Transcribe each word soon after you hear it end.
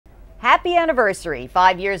Happy anniversary.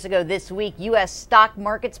 5 years ago this week, U.S. stock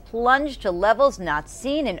markets plunged to levels not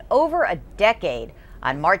seen in over a decade.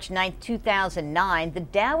 On March 9, 2009, the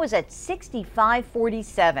Dow was at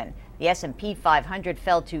 6547. The S&P 500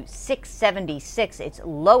 fell to 676, its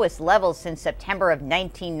lowest level since September of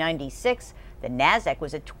 1996. The Nasdaq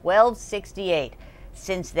was at 1268.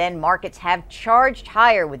 Since then, markets have charged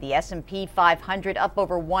higher, with the S&P 500 up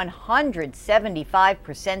over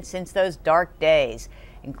 175% since those dark days.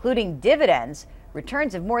 Including dividends,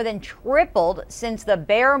 returns have more than tripled since the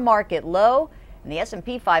bear market low, and the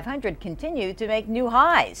S&P 500 continued to make new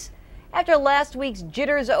highs. After last week's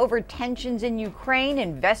jitters over tensions in Ukraine,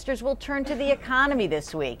 investors will turn to the economy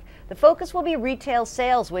this week. The focus will be retail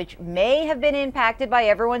sales, which may have been impacted by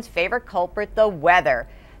everyone's favorite culprit, the weather.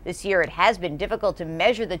 This year, it has been difficult to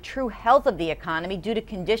measure the true health of the economy due to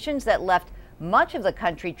conditions that left much of the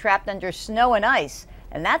country trapped under snow and ice,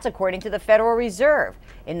 and that's according to the Federal Reserve.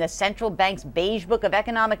 In the central bank's Beige Book of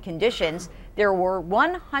Economic Conditions, there were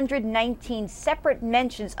 119 separate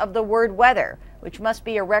mentions of the word weather, which must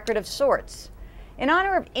be a record of sorts. In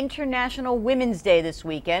honor of International Women's Day this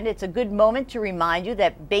weekend, it's a good moment to remind you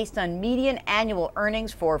that based on median annual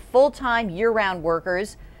earnings for full-time year-round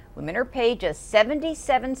workers, women are paid just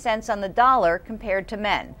 77 cents on the dollar compared to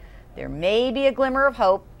men. There may be a glimmer of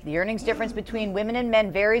hope. The earnings difference between women and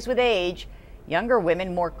men varies with age. Younger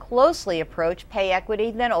women more closely approach pay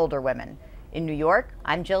equity than older women. In New York,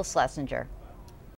 I'm Jill Schlesinger.